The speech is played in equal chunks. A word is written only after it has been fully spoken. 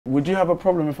Would you have a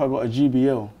problem if I got a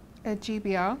GBL? A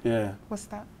GBL? Yeah. What's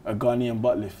that? A Ghanaian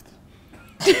butt lift.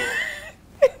 How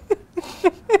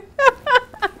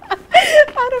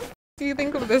the f do you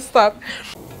think of this stuff?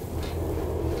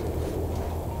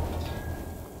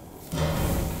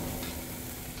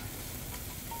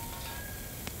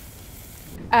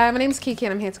 My name's Kiki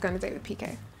and I'm here to go on a date with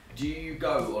PK. Do you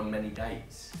go on many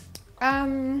dates?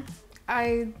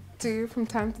 I do from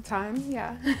time to time,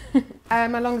 yeah.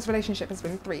 My longest relationship has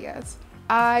been 3 years.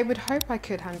 I would hope I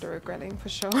could handle a grilling for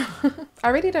sure. I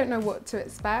really don't know what to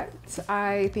expect.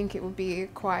 I think it would be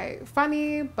quite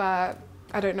funny, but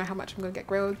I don't know how much I'm gonna get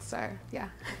grilled, so yeah.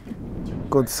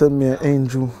 God send me an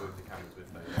angel.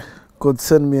 God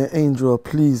send me an angel,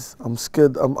 please. I'm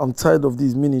scared. I'm tired of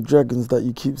these mini dragons that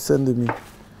you keep sending me.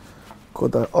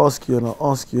 God, I ask you and I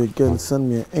ask you again, send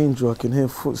me an angel. I can hear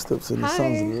footsteps and Hi. it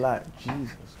sounds like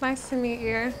Jesus. Nice to meet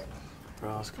you.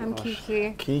 I'm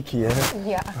Kiki. Kiki, yeah?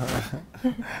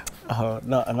 Yeah.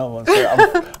 No, another one. Sorry,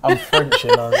 I'm French,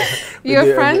 you know.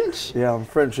 You're French? Yeah, I'm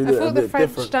French. I thought the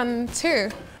French done too.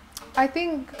 I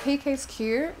think PK's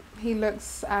cute. He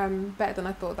looks better than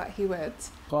I thought that he would.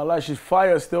 Can't lie, she's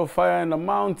fire, still fire in the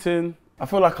mountain. I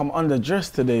feel like I'm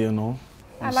underdressed today, you know.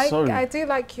 I do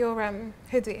like your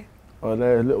hoodie. Oh,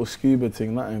 there, a little scuba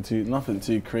thing, nothing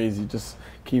too crazy, just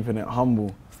keeping it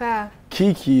humble. Fair.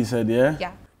 Kiki said, yeah?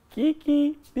 Yeah.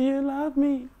 Kiki, do you love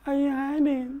me? Are you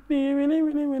hiding? Do you really,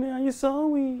 really, really, are you so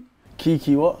weak?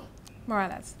 Kiki what?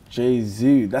 Morales.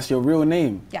 Jay-Z, that's your real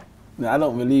name? Yeah. No, I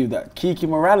don't believe that. Kiki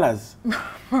Morales.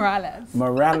 Morales.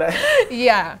 Morales.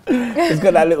 Yeah. It's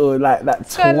got that little, like, that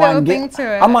got a little twang. thing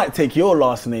to it. I might take your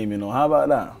last name, you know, how about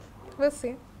that? We'll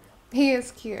see. He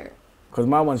is cute. Because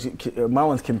my one's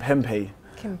Kimpembe.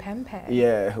 Kimpembe?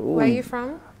 Yeah. Ooh. Where are you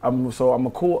from? I'm a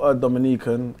quarter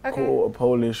Dominican, Okay. quarter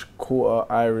Polish,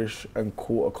 quarter Irish, and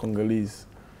quarter Congolese.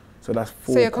 So that's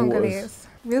 4 So you're quarters. Congolese.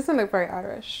 He doesn't look very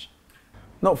Irish.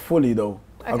 Not fully though.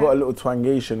 I Okay. got a little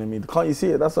twangation in me. Can't you see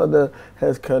it? That's why the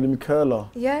hair's curling me curler.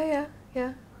 Yeah.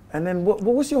 And then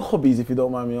what's your hobbies, if you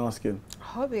don't mind me asking?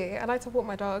 Hobby? I like to walk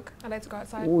my dog. I like to go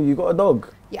outside. Oh, you got a dog?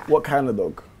 Yeah. What kind of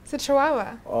dog? It's a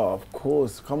Chihuahua. Oh, of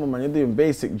course. Come on, man. You're doing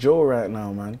basic Joe right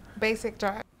now, man. Basic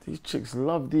drive. These chicks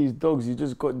love these dogs. You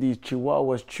just got these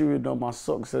chihuahuas chewing on my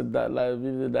socks and that,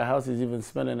 like, the house is even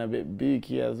smelling a bit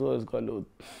beaky as well. It's got a little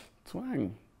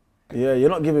twang. Yeah, you're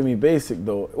not giving me basic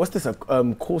though. What's this, a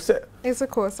corset? It's a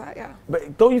corset, yeah.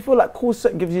 But don't you feel like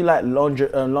corset gives you like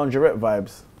lingerette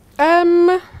vibes?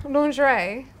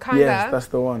 Lingerie, kinda. Yes, that's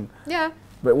the one. Yeah.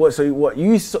 But you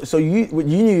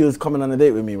knew you was coming on a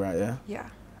date with me, right? Yeah. Yeah.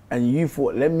 And you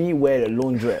thought, let me wear the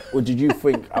lingerette, or did you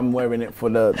think I'm wearing it for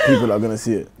the people that are gonna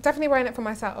see it? Definitely wearing it for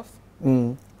myself.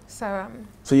 Mm. So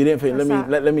So you didn't think, That's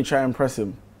let me try and impress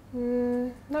him?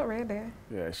 not really.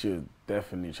 Yeah, she was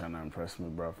definitely trying to impress me,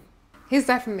 bruv. He's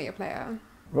definitely a player.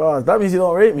 Bro, that means you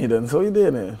don't rate me then. So what you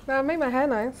doing here? No, I made my hair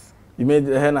nice. You made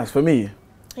the hair nice for me.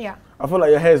 Yeah. I feel like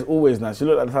your hair is always nice. You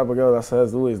look like the type of girl that's hair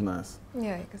is always nice.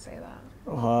 Yeah, you could say that.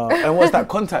 And what's that,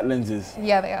 contact lenses?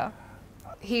 Yeah, they are.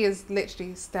 He is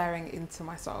literally staring into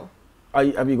my soul.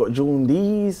 Have you got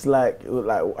jaundice? Like,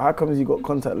 how come you got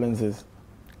contact lenses?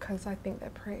 Because I think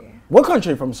they're pretty. What country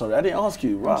are you from? Sorry, I didn't ask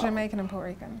you. I'm Right. Jamaican and Puerto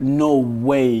Rican. No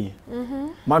way.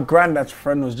 My granddad's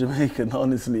friend was Jamaican,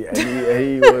 honestly, and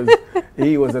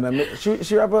he was an amazing.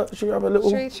 Should we have a little?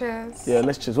 Should we cheers? Yeah,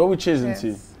 let's cheers. What are we cheersing to?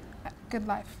 Cheers. Good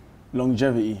life.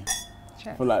 Longevity.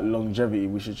 Cheers. For like longevity,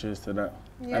 we should cheers to that.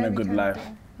 Yeah, And a we good can life. do.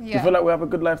 Do Yeah. you feel like we have a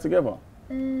good life together?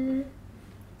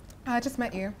 I just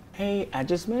met you. Hey, I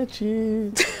just met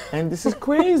you, and this is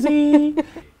crazy.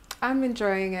 I'm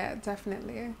enjoying it,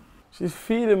 definitely. She's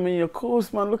feeding me, of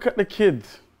course, man. Look at the kid.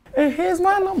 Hey, here's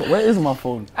my number. Where is my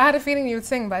phone? I had a feeling you would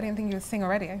sing, but I didn't think you would sing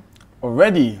already.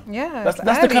 Already? Yeah. That's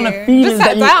it's the kind of early. feelings Just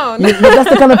sat down. that's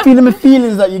the kind of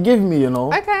feelings that you give me, you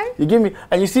know. Okay. You give me,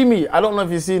 and you see me. I don't know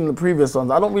if you've seen the previous ones.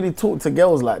 I don't really talk to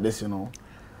girls like this, you know.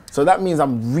 So that means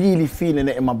I'm really feeling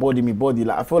it in my body.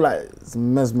 Like I feel like it's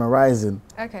mesmerizing.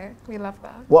 Okay, we love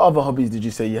that. What other hobbies did you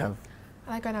say you have?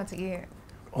 I like going out to eat.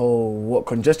 Oh, what,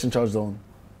 congestion charge zone?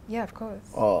 Yeah, of course.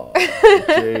 Oh,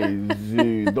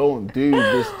 Jay-Z, don't do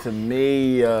this to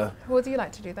me. What do you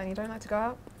like to do then? You don't like to go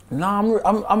out? Nah,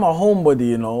 I'm a homebody,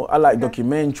 you know. I like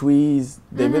documentaries,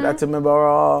 David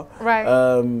Attenborough, Right.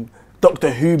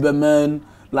 Dr. Huberman.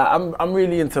 Like I'm a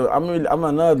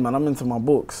nerd, man. I'm into my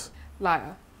books.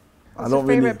 Liar. I What's don't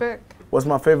your favourite really. book? What's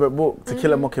my favorite book? To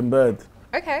Kill a Mockingbird.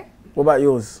 Okay. What about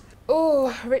yours?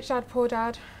 Oh, Rich Dad, Poor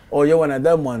Dad. Oh, you're one of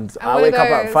them ones. I'm I one of wake up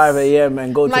at those. 5 a.m.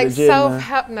 and go Like to the gym.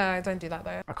 self-help. No, don't do that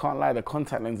though. I can't lie, the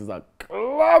contact lenses are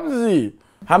clumsy.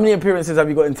 How many appearances have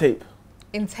you got in tape?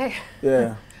 In tape.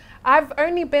 Yeah. I've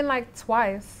only been like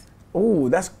twice. Oh,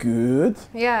 that's good.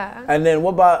 Yeah. And then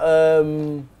what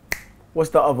about what's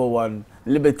the other one?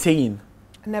 Libertine.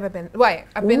 Never been. Wait,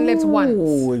 I've been lived once.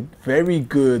 Oh, very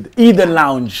good. Eden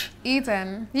Lounge.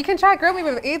 Eden. You can try grill me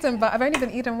with Eden, but I've only been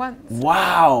Eden once.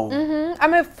 Wow.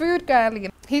 I'm a food girly.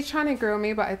 He's trying to grill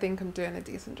me, but I think I'm doing a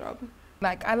decent job.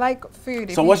 Like, I like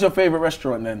food. So what's your favorite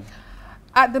restaurant then?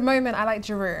 At the moment, I like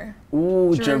Giroux.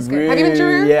 Ooh, Giroux's Giroux. good. Have you been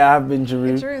Giroux? Yeah, I've been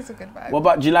Giroux. Giroux is a good vibe. What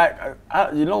about, do you like,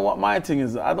 you know what my thing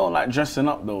is? I don't like dressing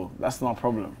up though. That's not a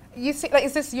problem. You see, like,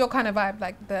 is this your kind of vibe?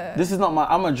 Like the... This is not my,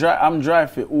 I'm dry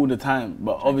fit all the time.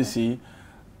 But obviously,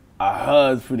 I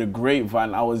heard through the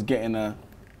grapevine I was getting a...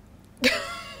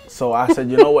 So I said,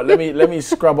 you know what, let me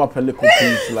scrub up a little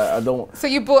piece. Like, I don't... So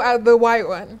you bought out the white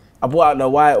one? I bought out the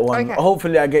white one. Okay.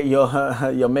 Hopefully I get your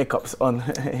makeups on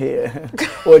here.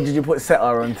 Or did you put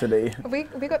setter on today? We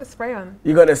got the spray on.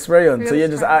 You got the spray on, We so got you're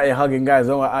the just spray. out here hugging guys.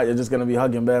 Don't worry, you're just gonna be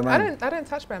hugging bare man. I don't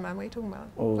touch Bear Man. What are you talking about?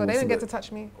 Oh, Well, they so didn't get that- to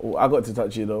touch me. Oh, I got to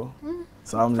touch you though.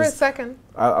 So I'm For a just, second.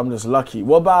 I'm just lucky.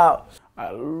 What about? I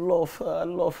love her.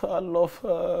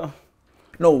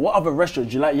 No, what other restaurant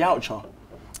do you like? Yautja.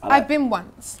 I've been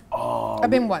once. Oh, I've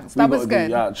been once. we That was gotta do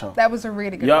good. Yautja. That was a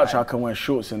really good Yautja, I vibe. can wear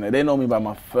shorts in there. They know me by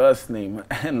my first name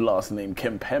and last name,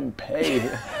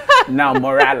 Kimpembe. Now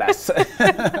Morales.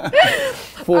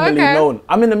 Formerly Okay. known.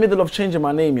 I'm in the middle of changing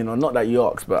my name, you know. Not that you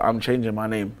asked, but I'm changing my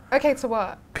name. Okay, to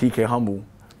what? PK Humble.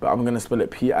 But I'm going to spell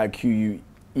it Pique,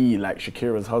 like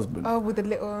Shakira's husband. Oh, with the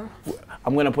little...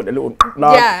 I'm going to put the little...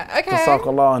 Yeah, okay.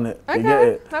 Tasakala on it. You get Okay,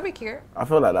 it? that'd be cute. I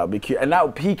feel like that would be cute. And that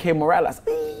would PK Morales.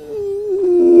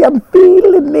 I'm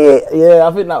feeling it. Yeah,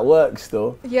 I think that works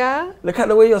though. Yeah? Look at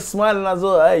the way you're smiling as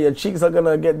well. Hey, your cheeks are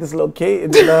gonna get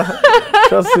dislocated. You know?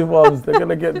 Trust me, moms, they're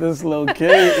gonna get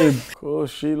dislocated. Of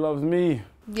course, she loves me.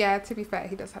 Yeah, to be fair,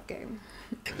 he does have game.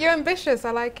 You're ambitious,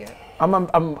 I like it. I'm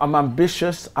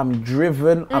ambitious. I'm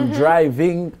driven. I'm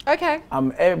driving. Okay,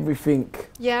 I'm everything.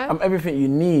 yeah. I'm everything you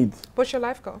need What's your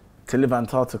life goal? to live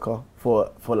Antarctica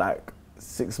for like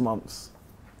 6 months.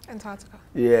 Antarctica.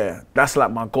 Yeah, that's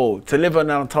like my goal. To live in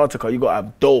Antarctica, you gotta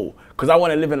have dough. Because I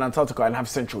wanna live in Antarctica and have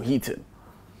central heating.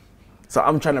 So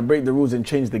I'm trying to break the rules and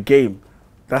change the game.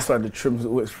 That's why the trim's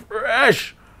always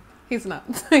fresh. He's not.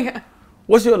 Yeah.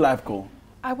 What's your life goal?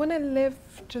 I want to live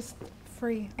just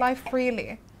free. Life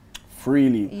freely.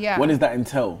 Freely. Yeah. What does that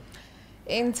entail?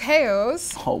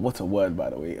 Entails... Oh, what a word, by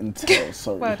the way. Entail,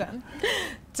 sorry. Well done.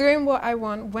 Doing what I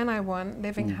want, when I want,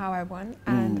 living how I want,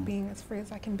 and being as free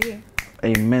as I can be.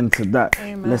 Amen to that.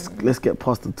 Amen. Let's get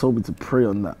Pastor Toby to pray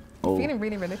on that. Oh. Feeling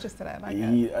really religious today, I like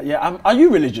it. Yeah. Are you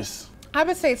religious? I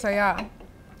would say so, yeah.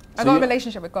 I So got a you-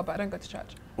 relationship with God, but I don't go to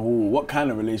church. Oh, what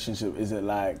kind of relationship is it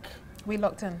like? We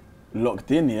locked in. Locked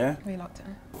in, yeah? We locked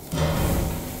in.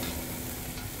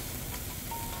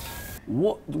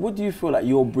 What do you feel like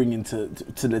you're bringing to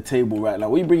the table right now?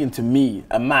 What are you bringing to me,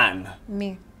 a man?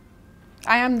 Me.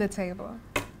 I am the table.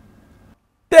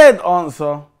 Dead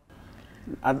answer.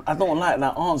 I don't like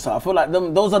that answer. I feel like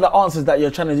those are the answers that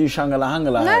you're trying to do shangala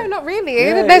hangala. No, not really.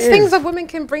 Yeah, There's it things is. that women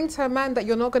can bring to a man that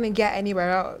you're not going to get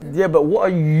anywhere else. Yeah, but what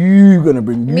are you gonna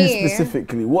bring? You Me?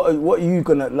 specifically. What are you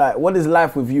gonna like? What does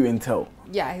life with you entail?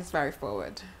 Yeah, he's very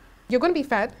forward. You're going to be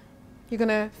fed. You're going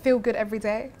to feel good every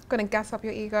day. Going to gas up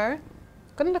your ego.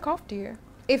 Going to look after you.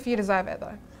 If you deserve it,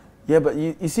 though. Yeah, but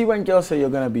you see when girls say you're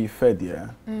gonna be fed,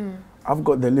 yeah? I've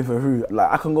got Deliveroo. Like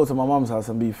I can go to my mum's house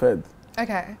and be fed.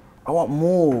 Okay. I want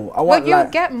more. I Well, want you'll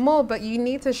like get more, but you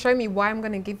need to show me why I'm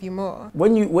going to give you more.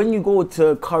 when you go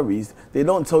to Curry's, they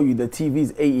don't tell you the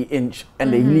TV's 80-inch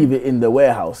and Mm-hmm. they leave it in the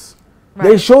warehouse.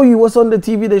 They show you what's on the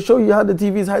TV. They show you how the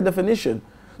TV is high definition.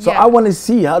 So Yeah. I want to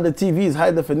see how the TV is high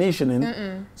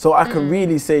definition so I can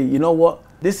really say, you know what?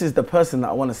 This is the person that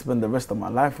I want to spend the rest of my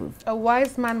life with. A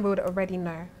wise man would already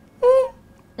know.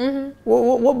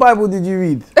 What Bible did you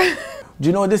read? Do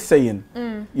you know this saying?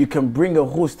 You can bring a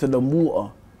horse to the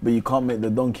water, but you can't make the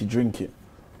donkey drink it.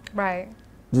 Right.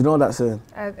 Do you know that saying?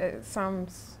 It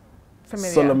sounds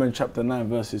familiar. Solomon chapter 9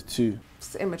 verses 2.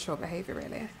 It's immature behaviour,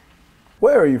 really.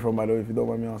 Where are you from, by the way, if you don't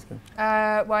mind me asking?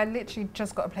 Well, I literally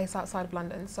just got a place outside of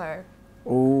London, so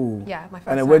Oh. yeah, my first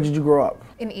And then time. where did you grow up?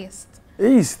 In East.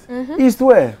 East. East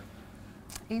where?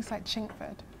 East, like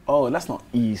Chinkford. Oh, that's not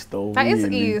east though. That is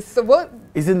really. East. So what?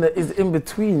 It's in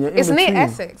between. You're in It's near between.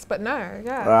 Essex, but no,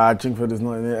 yeah. Ah, Chingford is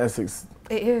not near Essex.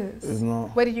 It is. It's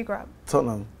not. Where did you grow up?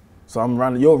 Tottenham. So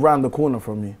you're around the corner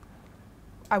from me.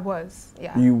 I was,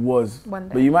 yeah. You was. One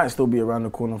day. But you might still be around the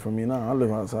corner from me now. I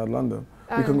live outside London.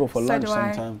 We can go for so lunch do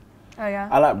I. sometime. Oh, yeah?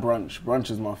 I like brunch.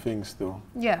 Brunch is my thing still.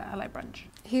 Yeah, I like brunch.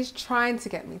 He's trying to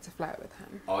get me to flirt with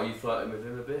him. Are you flirting with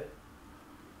him a bit?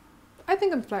 I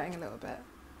think I'm flirting a little bit.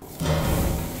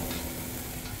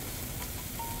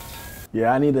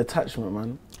 Yeah, I need attachment,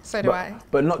 man. So do I.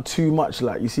 But not too much.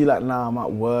 Like, you see, like, now I'm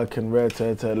at work and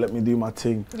let me do my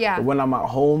thing. Yeah. But when I'm at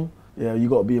home, yeah, you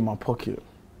got to be in my pocket.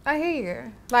 I hear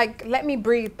you. Like, let me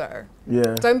breathe though.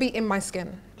 Yeah. Don't be in my skin.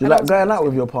 Do you like going out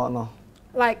with your partner?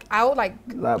 Like out, like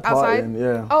Like outside? partying,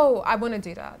 yeah. Oh, I want to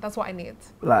do that. That's what I need.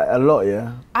 Like a lot,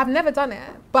 yeah. I've never done it,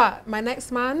 but my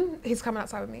next man, he's coming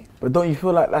outside with me. But don't you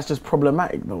feel like that's just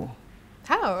problematic though?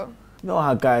 How? You know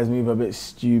how guys move a bit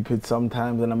stupid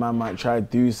sometimes and a man might try to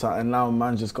do something, now a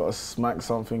man just got to smack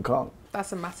something up.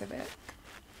 That's a massive ick.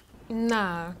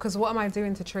 Nah, because what am I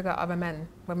doing to trigger other men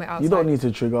when we're outside? You don't need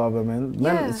to trigger other men.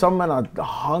 Yeah. Some men are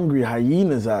hungry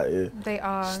hyenas out here. They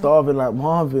are. Starving like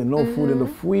Marvin, no food in the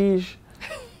fridge.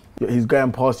 Yeah, he's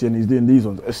going past you and he's doing these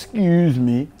ones. Excuse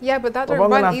me. Yeah, but that But don't I'm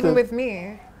gonna run have even to- with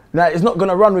me. Now, it's not going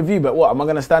to run with you, but what? Am I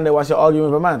going to stand there whilst you're arguing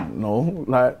with a man? No.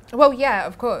 Like, Well, yeah,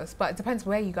 of course, but it depends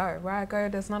where you go. Where I go,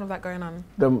 there's none of that going on.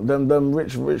 them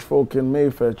rich folk in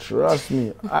Mayfair, trust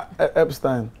me.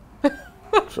 Epstein,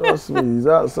 trust me, he's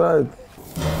outside.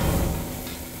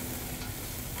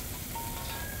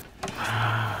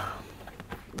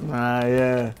 Nah,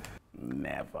 yeah.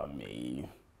 Never me.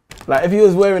 Like, if you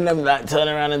was wearing them, like, turn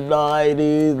around and die,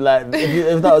 dude. Like,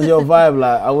 if that was your vibe,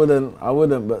 like, I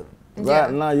wouldn't, but Yeah.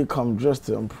 right now you come dressed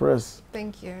to impress.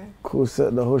 Thank you. Cool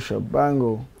set the husher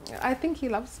bangle. I think he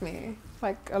loves me,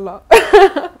 like, a lot.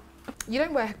 You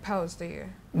don't wear pearls, do you?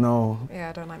 No. Yeah,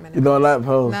 I don't like many. You don't like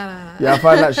pearls? No. Yeah, I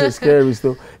find that shit scary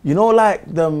still. You know, like,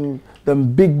 them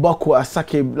big buckle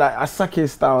Asake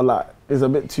style, like, is a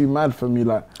bit too mad for me,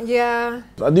 like. Yeah.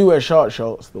 I do wear short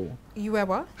shorts though. You wear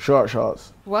what? Short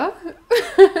shorts. What?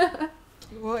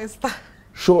 What is that?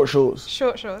 Short shorts.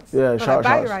 Short shorts? Yeah, Or short like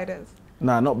baggy shorts. riders?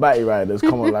 Nah, not batty riders.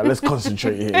 Come on, like, let's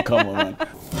concentrate here. Come on, man.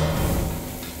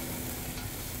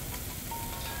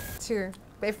 2.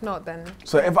 But if not, then...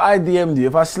 So if I DM'd you,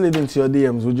 if I slid into your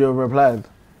DMs, would you have replied?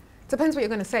 Depends what you're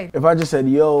going to say. If I just said,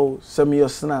 yo, send me your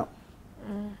snap.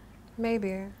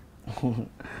 Maybe. I'm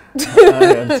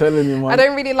telling you, man. I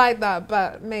don't really like that,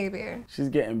 but maybe. She's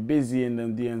getting busy in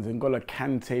them DMs and got a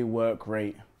Kante work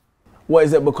rate. What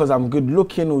is it, because I'm good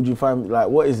looking, or do you find, like,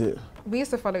 what is it? We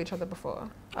used to follow each other before,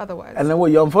 otherwise. And then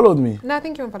what, you unfollowed me? No, I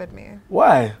think you unfollowed me.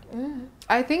 Why?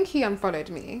 I think he unfollowed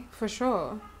me, for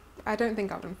sure. I don't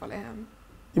think I would unfollow him.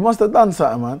 You must have done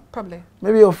something, man. Probably.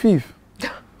 Maybe you're a thief.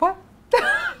 What?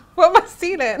 What am I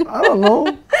stealing? I don't know.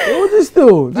 What would you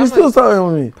steal? Did you That steal was- something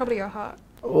with me? Probably your heart.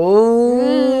 Oh,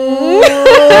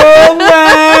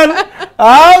 man.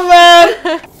 Oh,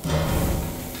 man.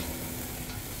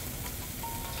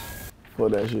 For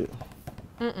that shit.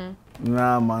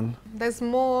 Nah, man. There's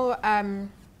more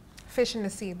fish in the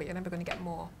sea, but you're never going to get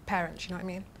more parents, you know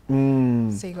what I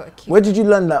mean? So you got to keep... Where did you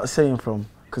learn that saying from?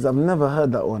 Because I've never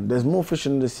heard that one. There's more fish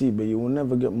in the sea, but you will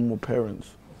never get more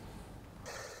parents.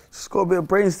 She's got a bit of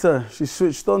brains to her. She's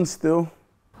switched on still.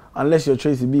 Unless you're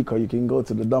Tracy Beaker, you can go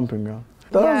to the dumping ground.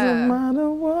 Doesn't Yeah. matter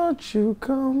what you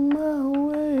come my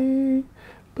way,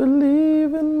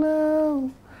 believe it now,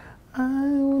 I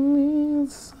will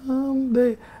need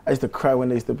someday. I used to cry when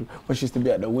she used to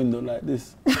be at the window like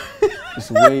this,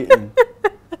 just waiting.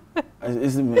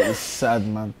 It's sad,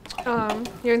 man.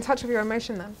 You're in touch with your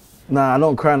emotion then? Nah, I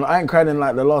don't cry. I ain't cried in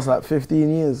like the last like 15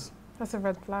 years. That's a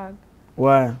red flag.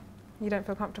 Why? You don't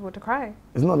feel comfortable to cry.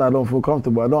 It's not that I don't feel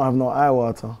comfortable. I don't have no eye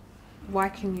water. Why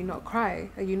can you not cry?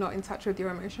 Are you not in touch with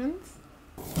your emotions?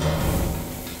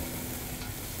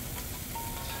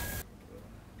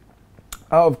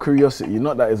 Out of curiosity,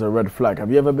 not that it's a red flag.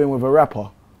 Have you ever been with a rapper?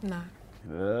 No.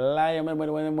 Lie,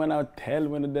 when I tell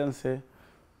when the dance say.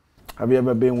 Have you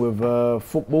ever been with a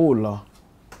footballer?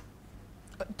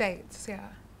 Dates, yeah.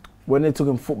 When they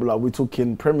talking footballer, we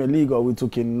talking Premier League or we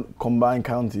talking combined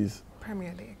counties?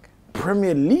 Premier League.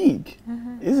 Premier League?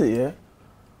 Is it, yeah?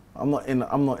 I'm not in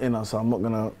her, so I'm not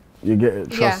gonna, you get it,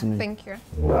 trust me. Thank you.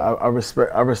 I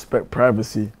respect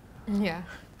privacy. Yeah.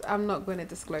 I'm not going to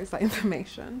disclose that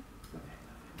information.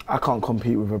 I can't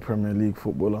compete with a Premier League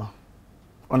footballer.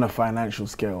 On a financial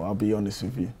scale, I'll be honest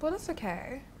with you. Well, that's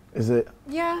okay. Is it?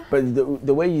 Yeah. But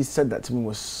the way you said that to me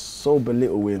was so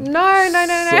belittling.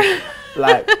 No.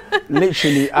 Like,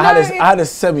 literally, I had a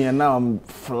semi and now I'm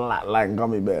flat like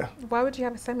gummy bear. Why would you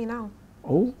have a semi now?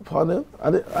 Oh, pardon?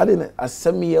 I didn't. A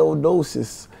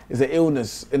semioidosis is an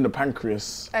illness in the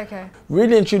pancreas. Okay.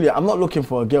 Really and truly, I'm not looking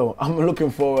for a girl. I'm looking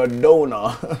for a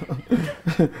donor.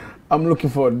 I'm looking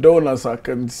for a donor so I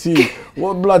can see.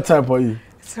 What blood type are you?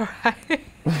 It's alright.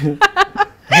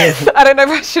 I don't know if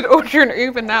I should order an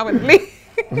Uber now and leave.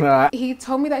 Nah. He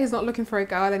told me that he's not looking for a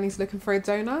girl and he's looking for a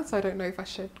donor, so I don't know if I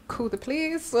should call the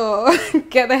police or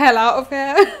get the hell out of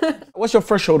here. What's your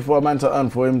threshold for a man to earn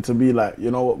for him to be like,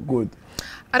 you know what, good?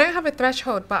 I don't have a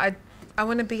threshold, but I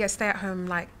want to be a stay-at-home,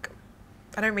 like,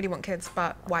 I don't really want kids,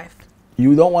 but wife.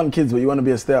 You don't want kids, but you want to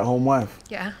be a stay-at-home wife?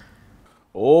 Yeah.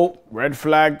 Oh, red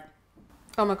flag.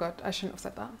 Oh my God, I shouldn't have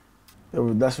said that. Yeah,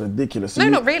 that's ridiculous. So No,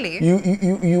 not really.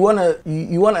 You want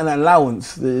an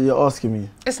allowance that you're asking me?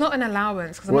 It's not an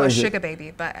allowance because I'm What not a is it? sugar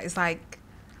baby, but it's like,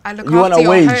 I look You want after a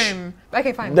your wage? home.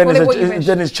 Okay, fine. Then Call it what you wish.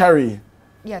 it's charity.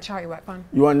 Yeah, charity work, fine.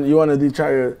 You want to do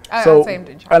charity. I'd So, say I'm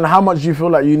doing charity. and how much do you feel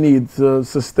like you need to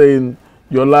sustain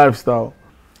your lifestyle?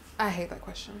 I hate that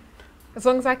question. As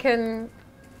long as I can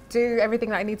do everything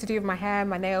that I need to do with my hair,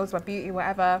 my nails, my beauty,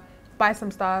 whatever, buy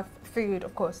some stuff, food,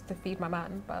 of course, to feed my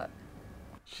man, but...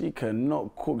 She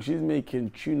cannot cook. She's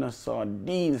making tuna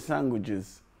sardine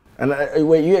sandwiches. And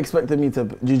wait, you expected me to...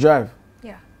 Do you drive?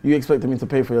 Yeah. You expected me to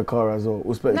pay for your car as well?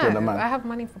 Respect the No, man. I have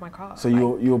money for my car. So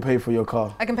like, you'll pay for your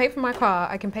car? I can pay for my car,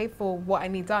 I can pay for what I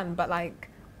need done, but like,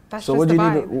 that's So just what the do you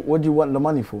vibe. what do you want the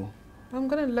money for? I'm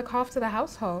gonna look after the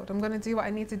household. I'm gonna do what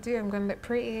I need to do. I'm gonna look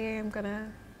pretty. I'm gonna...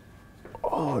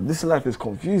 Oh, this life is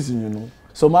confusing, you know.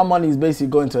 So my money is basically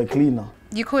going to a cleaner.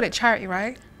 You called it charity,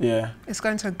 right? Yeah. It's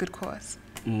going to a good cause.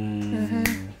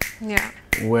 Mm. Yeah.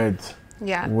 Word.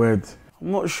 Yeah. Word.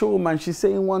 I'm not sure, man. She's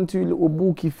saying 1, 2 little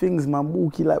bulky things, man.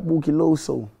 Bulky like bulky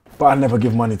Loso. But I never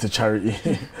give money to charity.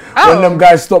 Oh. When them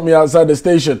guys stop me outside the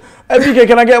station, hey, PK,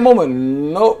 can I get a moment?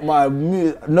 No, my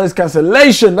noise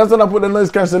cancellation. That's when I put the noise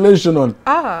cancellation on.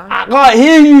 Ah. I can't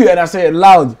hear you, and I say it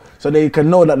loud so they can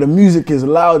know that the music is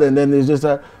loud. And then it's just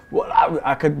like, well,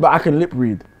 I can lip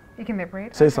read. You can lip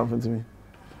read. Say something to me.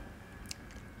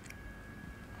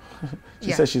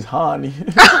 She says she's honey.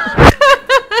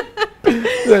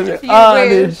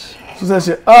 Wish. She says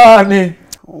she's honey.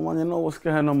 Oh man, you know what's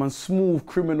going on, man. Smooth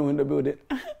criminal in the building.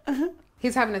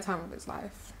 He's having a time of his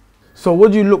life. So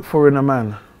what do you look for in a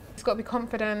man? He's got to be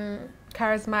confident,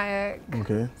 charismatic.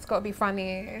 Okay. He's got to be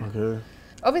funny. Okay.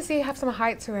 Obviously, have some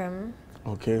height to him.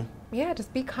 Okay. Yeah,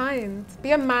 just be kind.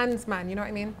 Be a man's man, you know what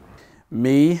I mean?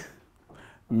 Me,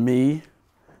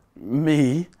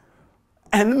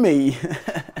 and me.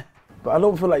 But I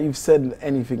don't feel like you've said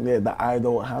anything there that I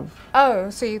don't have. Oh,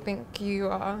 so you think you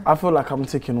are... I feel like I'm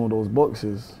ticking all those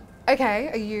boxes. Okay,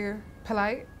 are you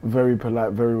polite? Very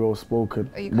polite, very well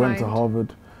spoken. Are you Went to kind?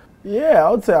 Harvard. Yeah,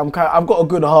 I would say I'm kind. I've got a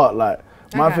good heart. Like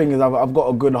my Okay. thing is, I've got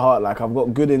a good heart. Like I've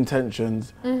got good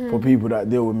intentions Mm-hmm. for people that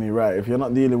deal with me right. If you're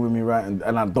not dealing with me right, and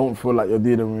I don't feel like you're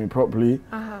dealing with me properly,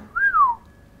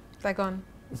 They're gone.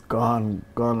 it's gone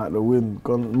like the wind,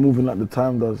 gone moving like the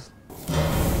time does.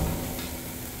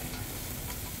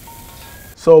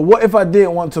 So what if I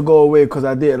didn't want to go away because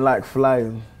I didn't like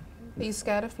flying? Are you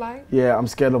scared of flight? Yeah, I'm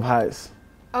scared of heights.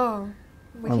 Oh,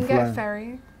 we I'm can get flying. a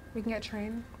ferry. We can get a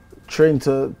train. Train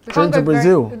to We can't go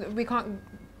Brazil. We can't...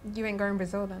 You ain't going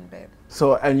Brazil then, babe.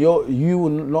 So and you will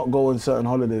not go on certain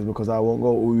holidays because I won't go,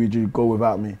 or would you go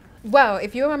without me? Well,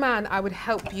 if you were a man, I would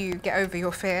help you get over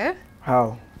your fear.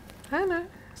 How? I don't know.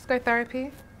 Let's go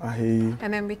therapy. I hear you.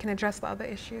 And then we can address the other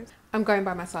issues. I'm going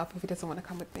by myself if he doesn't want to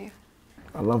come with me.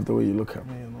 I love the way you look at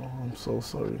me, you know. I'm so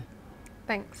sorry.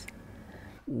 Thanks.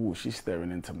 Ooh, she's staring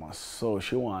into my soul.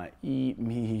 She wanna eat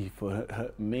me for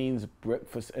her mains,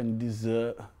 breakfast and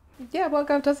dessert. Yeah, what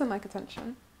girl doesn't like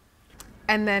attention?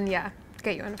 And then, yeah,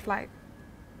 get you on a flight.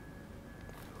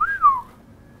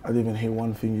 I didn't even hear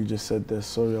one thing you just said there.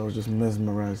 Sorry, I was just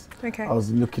mesmerized. Okay.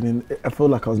 I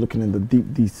felt like I was looking in the deep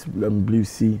blue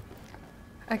sea.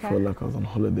 I Okay. felt like I was on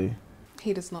holiday.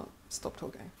 He does not stop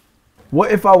talking.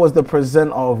 What if I was the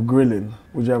presenter of grilling?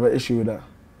 Would you have an issue with that?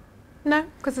 No,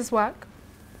 because it's work.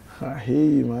 I hear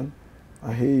you, man.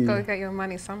 I hear you. Gotta get your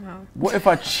money somehow. What if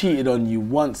I cheated on you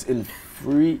once in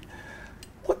 3...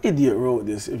 What idiot wrote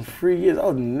this? In 3 years, I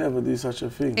would never do such a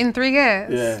thing. In 3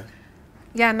 years? Yeah.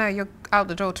 Yeah, no, you're out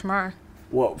the door tomorrow.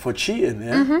 What, for cheating,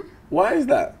 yeah? Why is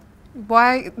that?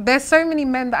 Why? There's so many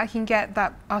men that I can get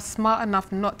that are smart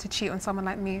enough not to cheat on someone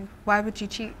like me. Why would you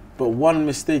cheat? But one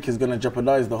mistake is going to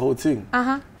jeopardize the whole thing.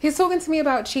 He's talking to me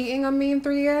about cheating on me in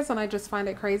 3 years, and I just find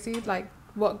it crazy. Like,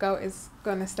 what girl is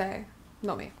gonna stay?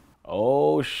 Not me.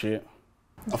 Oh, shit.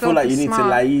 I gotta feel like be you need smart.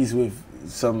 to liaise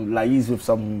with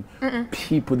some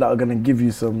people that are going to give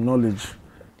you some knowledge.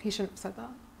 He shouldn't have said that.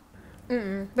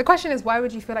 The question is, why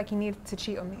would you feel like you need to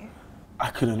cheat on me? I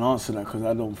couldn't answer that because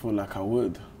I don't feel like I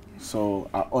would. So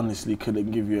I honestly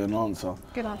couldn't give you an answer.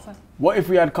 Good answer. What if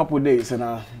we had a couple of dates and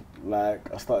I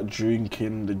start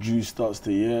drinking, the juice starts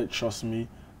to trust me,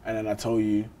 and then I tell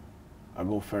you I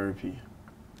go therapy.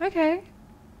 Okay.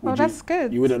 Well, Would you- that's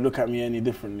good. You wouldn't look at me any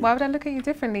differently. Why would I look at you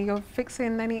differently? You're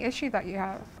fixing any issue that you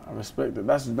have. I respect it.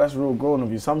 That's real grown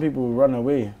of you. Some people will run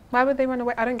away. Why would they run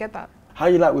away? I don't get that. How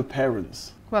you like with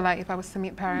parents? Well, like if I was to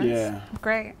meet parents, Yeah.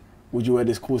 great. Would you wear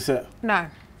this cool set? No.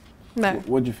 No.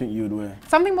 What do you think you would wear?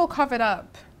 Something more covered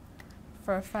up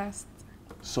for a first.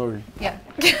 Sorry. Yeah.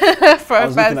 For I a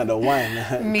was first looking at the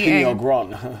wine. meeting. King or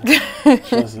Grant.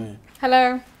 Trust me.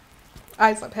 Hello.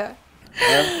 Eyes up here.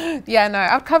 Yeah, no,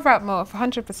 I'd cover up more for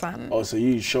 100%. Oh, so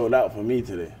you showed out for me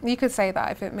today. You could say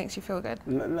that if it makes you feel good.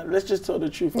 Let's just tell the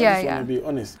truth. Yeah, I just want to be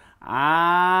honest.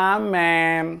 Ah,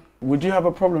 man. Would you have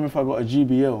a problem if I got a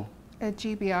GBL? A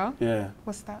GBR? Yeah.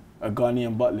 What's that? A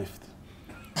Ghanaian butt lift.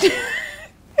 How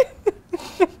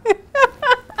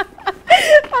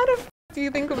the f do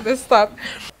you think of this stuff?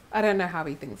 I don't know how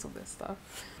he thinks of this stuff.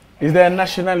 Is there a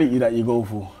nationality that you go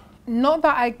for? Not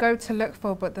that I go to look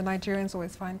for, but the Nigerians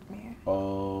always find me.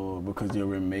 Oh, because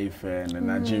you're in Mayfair and the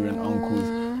Nigerian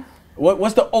uncles.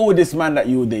 What's the oldest man that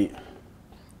you would date?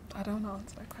 I don't know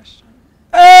answer that question.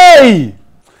 Hey!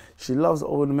 She loves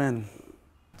old men.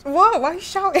 What? Why are you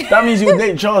shouting? That means you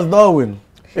date Charles Darwin.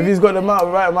 If he's got the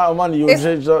right amount of money, you would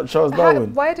date Charles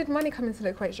Darwin. Why did money come into the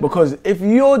equation? Because if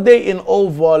you're dating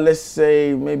over, let's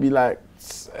say, maybe like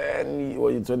 10, what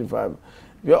are you, 25?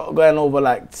 If you're going over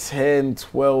like 10,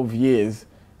 12 years,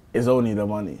 it's only the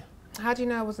money. How do you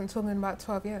know I wasn't talking about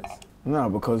 12 years? No,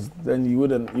 because then you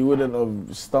wouldn't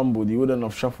have stumbled, you wouldn't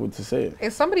have shuffled to say it.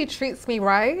 If somebody treats me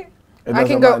right, It I doesn't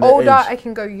can go matter the older, age. I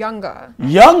can go younger.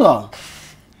 Younger?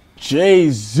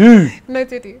 Jesus. No,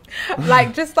 did you?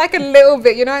 Like, just like a little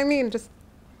bit, you know what I mean? Just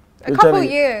a couple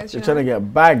years. You're trying to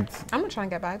get bagged. I'm not trying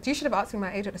to get back. You should have asked me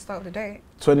my age at the start of the day.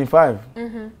 25.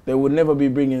 They would never be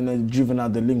bringing a juvenile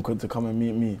delinquent to come and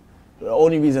meet me. The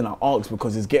only reason I ask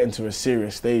because it's getting to a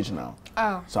serious stage now.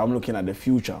 Oh, So I'm looking at the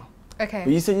future. okay.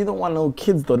 But you said you don't want no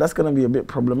kids though. That's gonna be a bit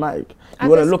problematic. You At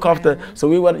want to this look after. point.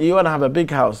 So you want to have a big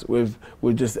house with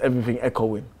just everything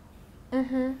echoing.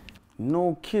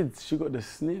 No kids. She got the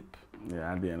snip.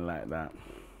 Yeah, I didn't like that.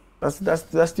 That's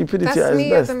stupidity That's at its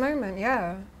me at best. the moment,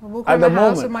 yeah. I walk At around my the house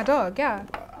moment? with my dog, yeah.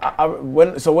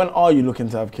 When are you looking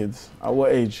to have kids? At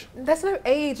what age? There's no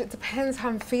age, it depends how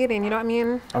I'm feeling, you know what I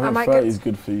mean? I think might 30 is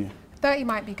good for you. 30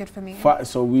 might be good for me.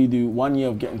 So we do 1 year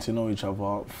of getting to know each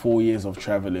other, 4 years of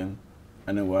traveling,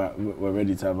 and then we're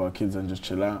ready to have our kids and just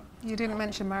chill out. You didn't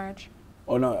mention marriage.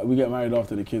 Oh no, we get married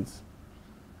after the kids.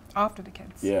 After the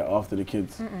kids. Yeah, after the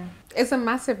kids. It's a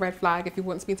massive red flag if he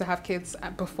wants me to have kids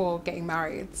before getting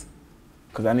married.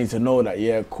 Because I need to know that,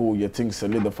 yeah, cool, your thing's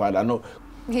solidified. I know.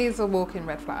 He's a walking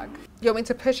red flag. You want me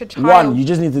to push a child? One, you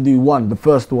just need to do one, the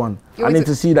first one. You I want need to-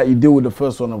 to see that you deal with the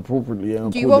first one appropriately.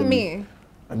 And Do you want accordingly. me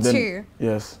And then, to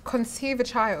Yes. conceive a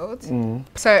child?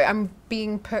 So I'm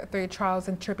being put through trials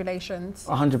and tribulations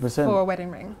 100%. for a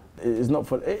wedding ring. It's not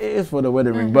for. It is for the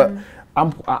wedding ring, but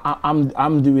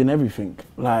I'm doing everything.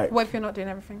 Like What if you're not doing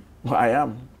everything? I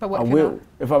am. But what I if you're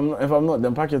will. If I'm not,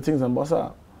 then pack your things and bust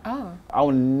out. Oh.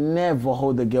 I'll never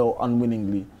hold a girl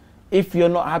unwillingly. If you're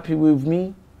not happy with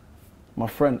me, my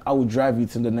friend, I will drive you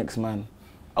to the next man.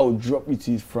 I will drop you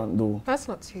to his front door. That's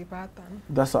not too bad then.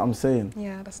 That's what I'm saying.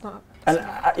 Yeah, that's not. And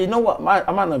you know what?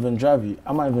 I might not even drive you.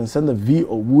 I might even send a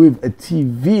Vito with a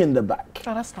TV in the back.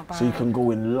 Oh, that's not bad. So you can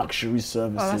go in luxury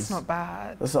services. Oh, that's not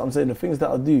bad. That's what I'm saying. The things that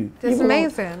I'll do. It's Even though-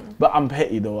 amazing. But I'm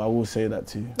petty though. I will say that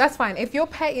too. That's fine. If your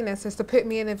pettiness is to put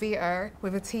me in a Vito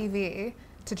with a TV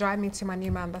to drive me to my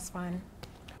new man, that's fine.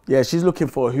 Yeah, she's looking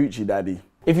for a hoochie daddy.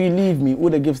 If you leave me, all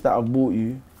the gifts that I've bought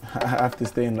you, I have to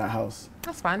stay in that house.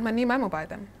 That's fine. My new man will buy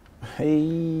them.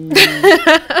 Hey.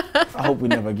 I hope we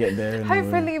never get there. Anyway.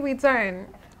 Hopefully we don't.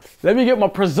 Let me get my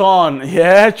present.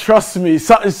 Yeah, trust me,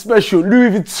 something special.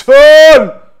 Louis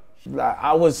Vuitton. Like,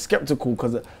 I was skeptical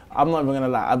because I'm not even gonna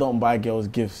lie. I don't buy girls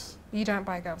gifts. You don't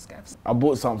buy girls gifts. I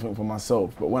bought something for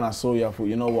myself, but when I saw you, I thought,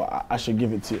 you know what? I should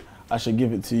give it to you. I should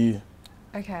give it to you.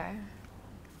 Okay.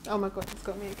 Oh my God, he's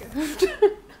got me a gift.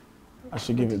 I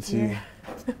should give it to you.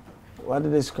 Why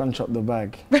did they scrunch up the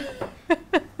bag?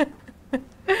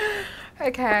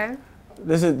 Okay.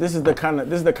 This is the kind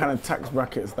of tax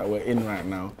brackets that we're in right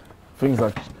now. Things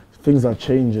are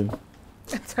changing.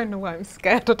 I don't know why I'm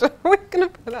scared. I don't know we're gonna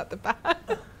pull out the bag.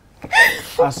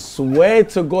 I swear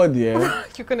to God, yeah.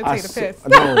 You're gonna take the piss.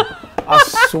 No, I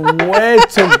swear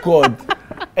to God,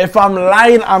 if I'm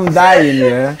lying, I'm dying,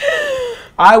 yeah.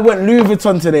 I went Louis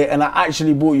Vuitton today and I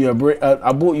actually bought you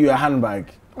a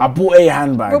handbag. I bought a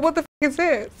handbag. But what the f is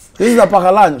this? This is a pack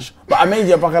of lunch, but I made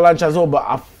you a pack of lunch as well, but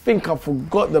I think I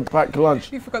forgot the pack of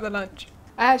lunch. You forgot the lunch.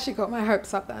 I actually got my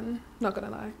hopes up then, not gonna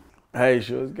lie. Hey,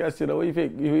 she was guessing, what do you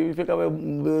think? You think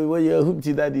I'm your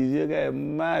hoopty daddies, you're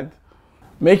getting mad.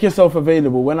 Make yourself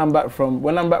available when I'm back from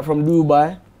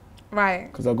Dubai.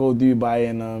 Right. Because I go Dubai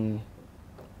and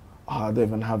I don't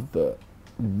even have the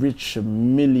rich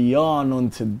million on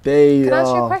today. Can I ask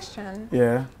you a question?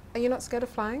 Yeah. Are you not scared of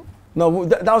flying? No,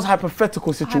 that was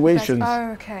hypothetical situations.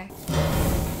 Oh, okay.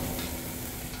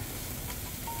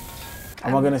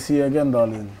 Am I gonna see you again,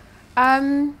 darling?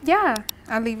 Yeah,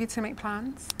 I'll leave you to make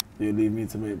plans. You leave me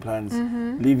to make plans.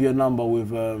 Leave your number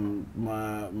with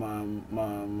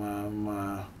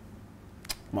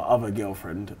my other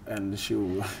girlfriend, and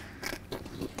she'll.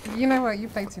 You know what? You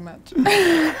play too much.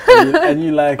 and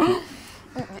you like it.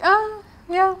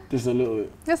 Yeah. Just a little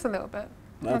bit. Just a little bit.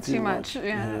 Not too much. Yeah.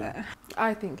 Yeah.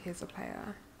 I think he's a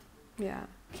player. Yeah.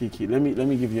 Kiki, let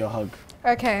me give you a hug.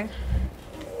 Okay.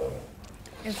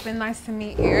 It's been nice to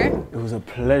meet you. It was a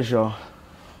pleasure.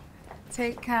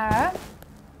 Take care.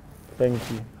 Thank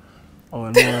you. Oh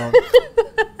no.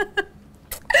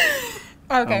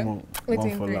 Okay. One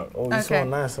Between for three. luck. Oh, you're so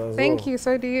nice as Thank well. you.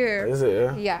 So do you. Is it?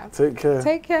 Yeah. Yeah. Take care.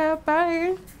 Take care.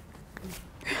 Bye.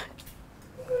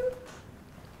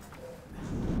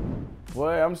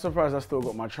 Boy, I'm surprised I still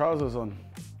got my trousers on.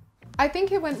 I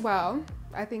think it went well.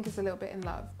 I think he's a little bit in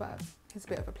love, but he's a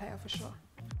bit of a player for sure.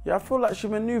 Yeah, I feel like she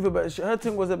maneuvered, but her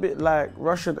thing was a bit like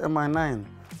Russian MI9.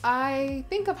 I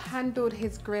think I've handled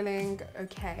his grilling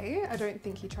okay. I don't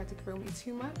think he tried to grill me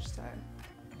too much, so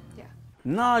yeah.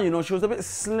 Nah, you know, she was a bit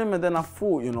slimmer than I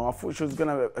thought, you know. I thought she was,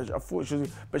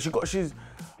 but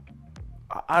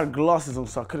I had glasses on,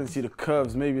 so I couldn't see the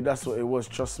curves. Maybe that's what it was,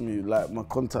 trust me, like my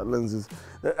contact lenses.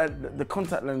 The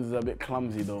contact lenses are a bit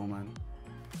clumsy though, man.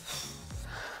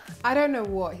 I don't know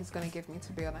what he's gonna give me,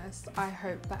 to be honest. I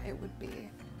hope that it would be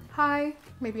high,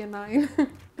 maybe a 9.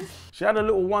 She had a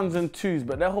little 1s and 2s,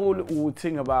 but that whole little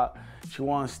thing about she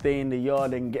wants to stay in the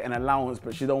yard and get an allowance,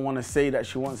 but she don't want to say that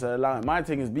she wants an allowance. My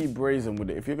thing is be brazen with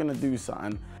it. If you're gonna do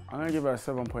something, I'm gonna give her a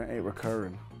 7.8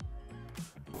 recurring.